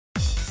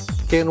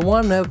Can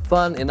one have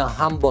fun in a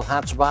humble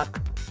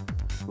hatchback?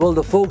 Well,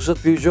 the folks at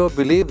Peugeot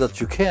believe that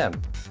you can.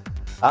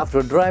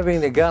 After driving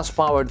the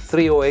gas-powered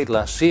 308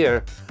 last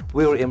year,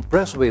 we were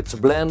impressed with its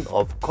blend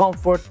of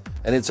comfort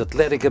and its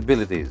athletic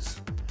abilities.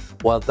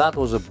 While that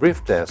was a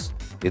brief test,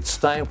 it's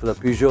time for the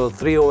Peugeot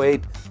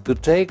 308 to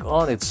take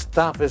on its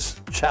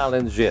toughest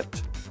challenge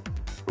yet: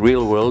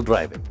 real-world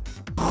driving.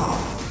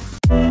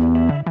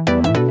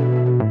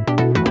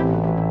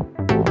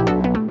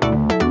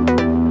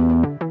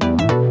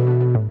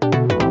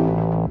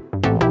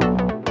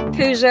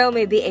 Peugeot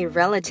may be a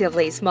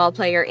relatively small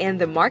player in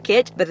the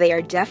market, but they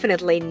are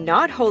definitely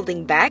not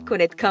holding back when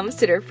it comes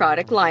to their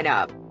product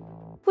lineup.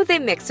 With a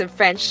mix of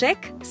French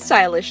chic,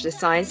 stylish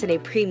designs, and a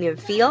premium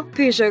feel,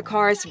 Peugeot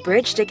cars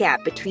bridge the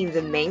gap between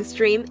the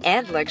mainstream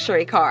and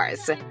luxury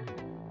cars.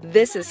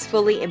 This is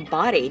fully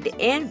embodied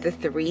in the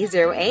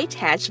 308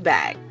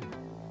 hatchback.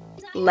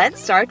 Let's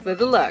start with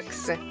the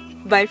looks.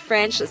 By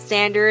French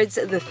standards,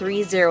 the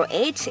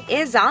 308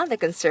 is on the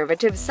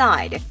conservative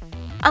side.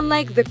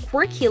 Unlike the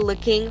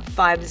quirky-looking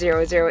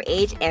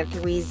 5008 and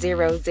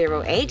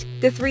 3008,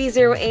 the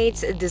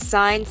 308's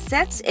design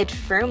sets it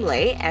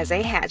firmly as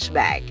a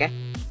hatchback.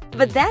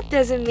 But that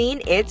doesn't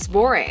mean it's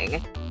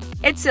boring.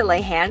 It's still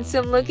a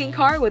handsome-looking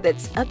car with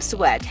its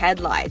upswept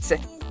headlights,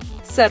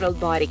 subtle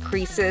body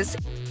creases,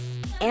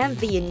 and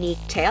the unique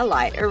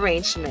taillight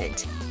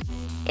arrangement.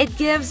 It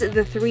gives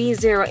the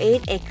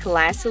 308 a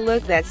classy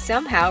look that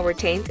somehow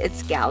retains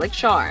its Gallic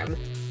charm.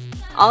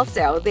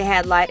 Also, the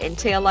headlight and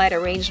taillight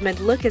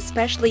arrangement look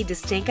especially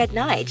distinct at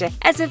night,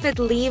 as if it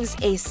leaves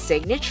a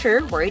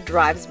signature where it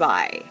drives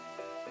by.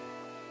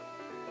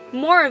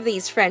 More of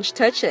these French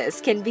touches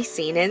can be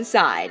seen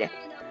inside.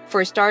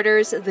 For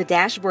starters, the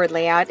dashboard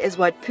layout is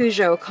what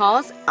Peugeot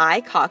calls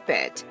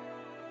iCockpit.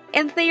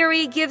 In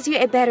theory, it gives you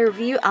a better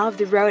view of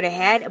the road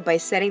ahead by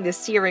setting the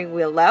steering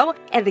wheel low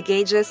and the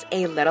gauges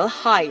a little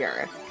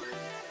higher.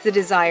 The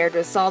desired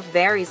result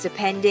varies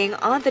depending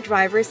on the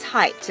driver's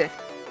height.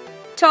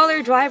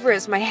 Taller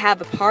drivers might have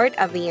a part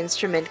of the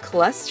instrument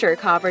cluster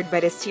covered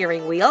by the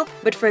steering wheel,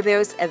 but for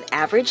those of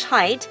average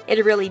height,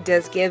 it really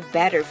does give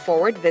better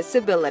forward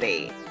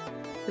visibility.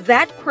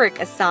 That quirk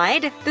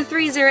aside, the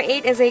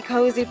 308 is a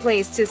cozy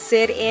place to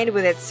sit in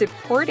with its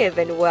supportive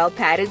and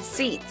well-padded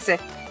seats,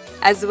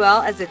 as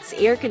well as its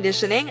air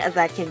conditioning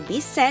that can be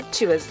set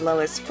to as low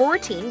as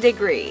 14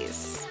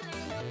 degrees.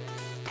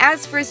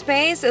 As for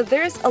space,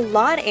 there's a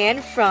lot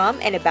in from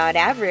and about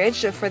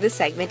average for the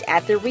segment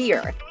at the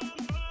rear.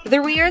 The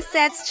rear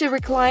sets to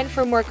recline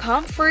for more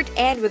comfort,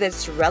 and with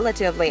its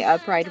relatively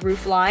upright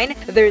roofline,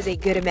 there's a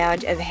good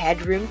amount of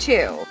headroom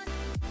too.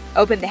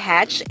 Open the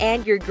hatch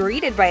and you're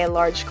greeted by a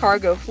large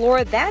cargo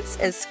floor that's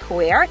as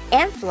square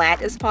and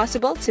flat as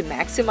possible to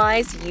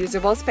maximize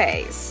usable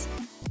space.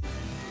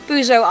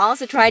 Peugeot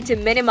also tried to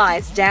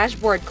minimize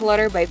dashboard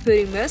clutter by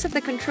putting most of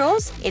the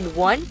controls in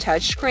one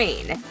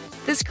touchscreen.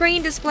 The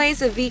screen displays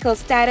the vehicle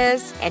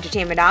status,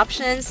 entertainment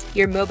options,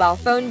 your mobile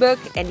phone book,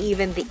 and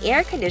even the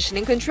air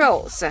conditioning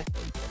controls.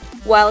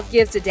 While it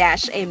gives the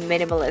dash a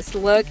minimalist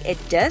look, it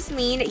does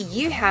mean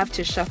you have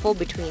to shuffle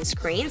between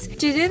screens to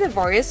do the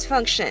various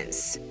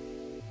functions.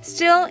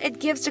 Still, it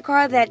gives the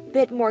car that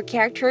bit more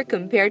character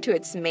compared to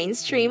its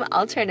mainstream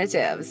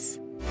alternatives.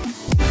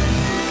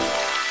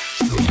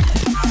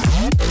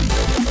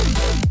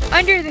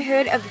 Under the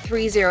hood of the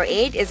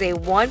 308 is a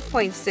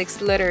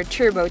 1.6-liter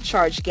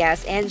turbocharged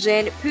gas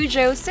engine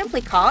Peugeot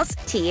simply calls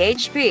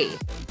THP.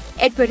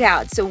 It put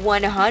out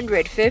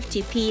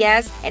 150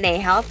 PS and a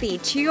healthy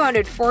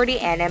 240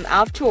 Nm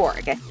of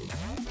torque.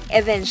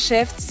 It then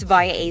shifts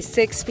via a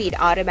 6-speed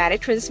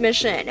automatic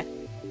transmission.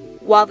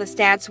 While the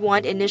stats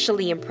won't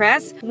initially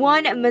impress,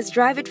 one must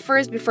drive it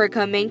first before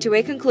coming to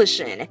a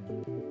conclusion.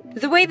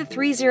 The way the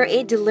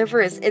 308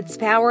 delivers its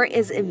power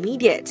is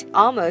immediate,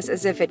 almost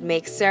as if it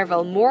makes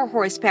several more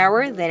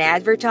horsepower than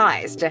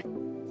advertised.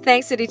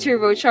 Thanks to the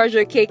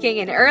turbocharger kicking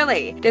in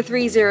early, the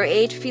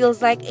 308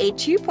 feels like a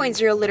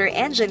 2.0-liter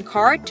engine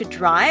car to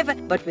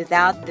drive, but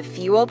without the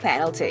fuel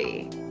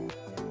penalty.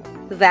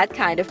 That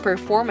kind of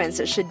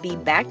performance should be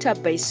backed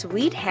up by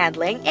sweet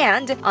handling,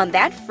 and on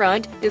that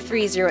front, the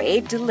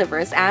 308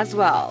 delivers as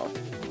well.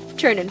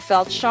 Turn and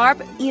felt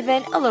sharp,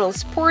 even a little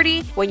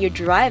sporty when you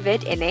drive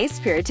it in a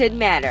spirited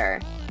manner.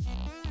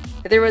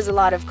 There was a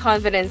lot of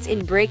confidence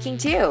in braking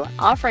too,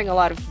 offering a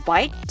lot of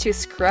bite to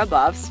scrub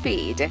off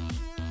speed.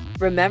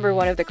 Remember,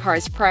 one of the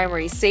car's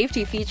primary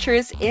safety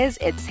features is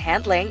its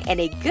handling, and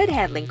a good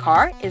handling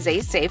car is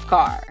a safe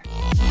car.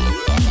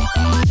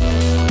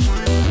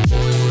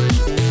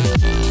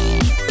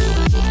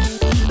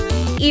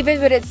 Even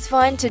with its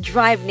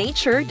fun-to-drive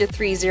nature, the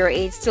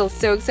 308 still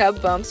soaks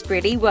up bumps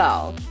pretty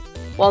well.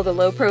 While the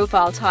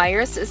low-profile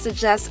tires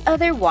suggest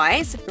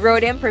otherwise,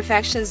 road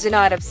imperfections do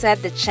not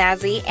upset the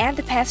chassis and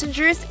the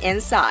passengers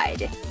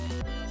inside.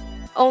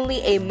 Only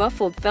a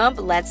muffled thump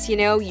lets you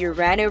know you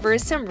ran over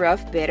some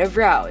rough bit of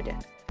road.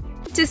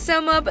 To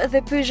sum up,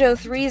 the Peugeot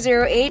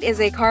 308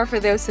 is a car for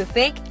those who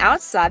think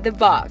outside the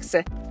box.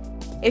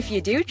 If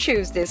you do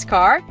choose this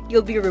car,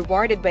 you'll be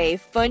rewarded by a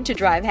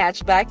fun-to-drive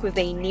hatchback with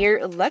a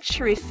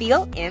near-luxury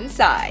feel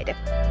inside.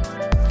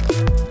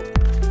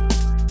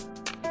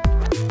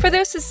 For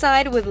those who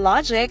side with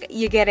logic,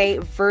 you get a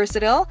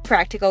versatile,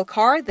 practical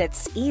car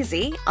that's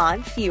easy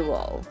on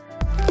fuel.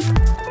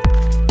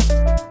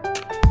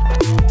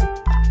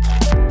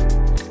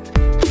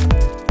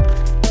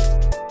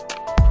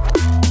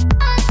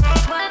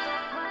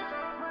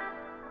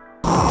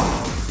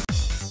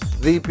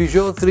 The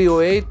Peugeot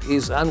 308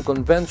 is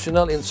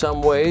unconventional in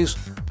some ways,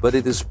 but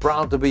it is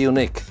proud to be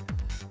unique.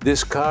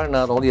 This car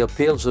not only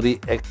appeals to the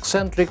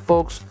eccentric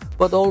folks,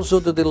 but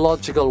also to the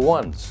logical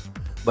ones.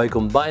 By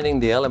combining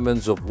the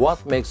elements of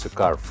what makes a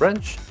car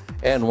French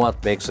and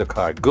what makes a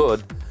car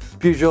good,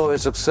 Peugeot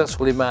has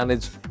successfully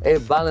managed a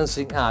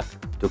balancing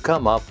act to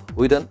come up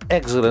with an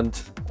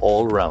excellent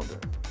all-rounder.